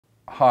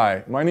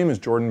Hi, my name is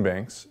Jordan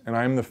Banks, and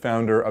I am the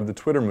founder of the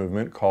Twitter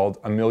movement called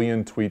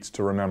 1Mtweets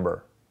to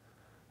Remember.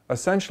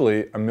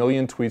 Essentially,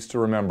 1Mtweets to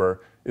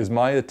Remember is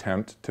my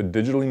attempt to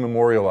digitally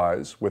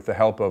memorialize, with the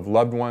help of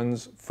loved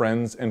ones,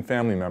 friends, and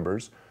family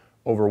members,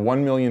 over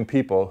 1 million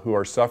people who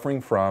are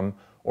suffering from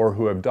or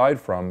who have died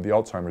from the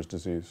Alzheimer's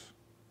disease.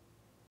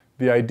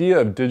 The idea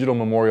of digital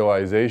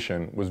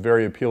memorialization was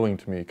very appealing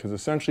to me because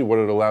essentially what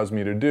it allows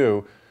me to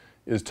do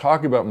is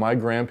talk about my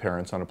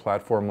grandparents on a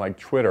platform like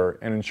Twitter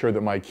and ensure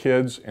that my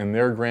kids and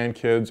their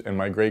grandkids and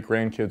my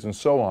great-grandkids and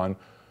so on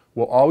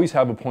will always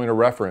have a point of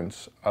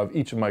reference of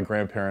each of my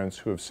grandparents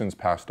who have since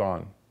passed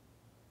on.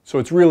 So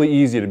it's really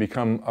easy to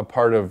become a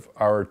part of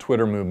our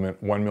Twitter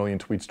movement,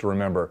 1Mtweets to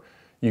Remember.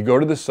 You go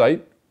to the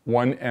site,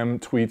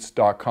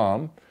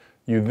 1Mtweets.com.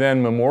 You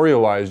then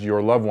memorialize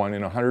your loved one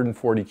in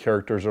 140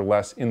 characters or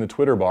less in the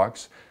Twitter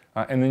box,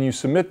 and then you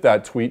submit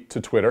that tweet to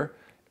Twitter,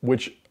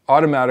 which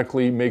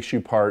automatically makes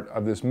you part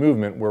of this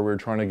movement where we're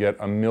trying to get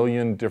 1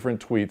 million different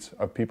tweets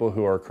of people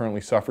who are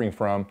currently suffering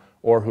from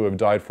or who have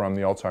died from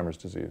the Alzheimer's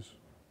disease.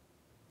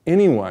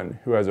 Anyone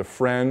who has a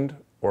friend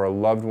or a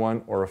loved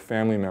one or a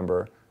family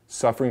member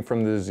suffering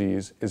from the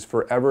disease is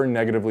forever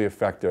negatively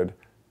affected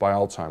by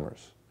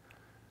Alzheimer's.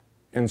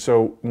 And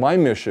so my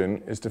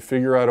mission is to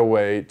figure out a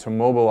way to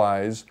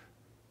mobilize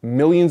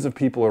millions of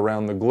people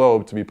around the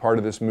globe to be part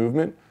of this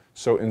movement,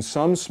 so in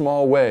some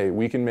small way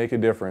we can make a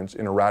difference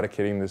in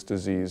eradicating this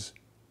disease,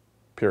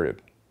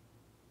 period.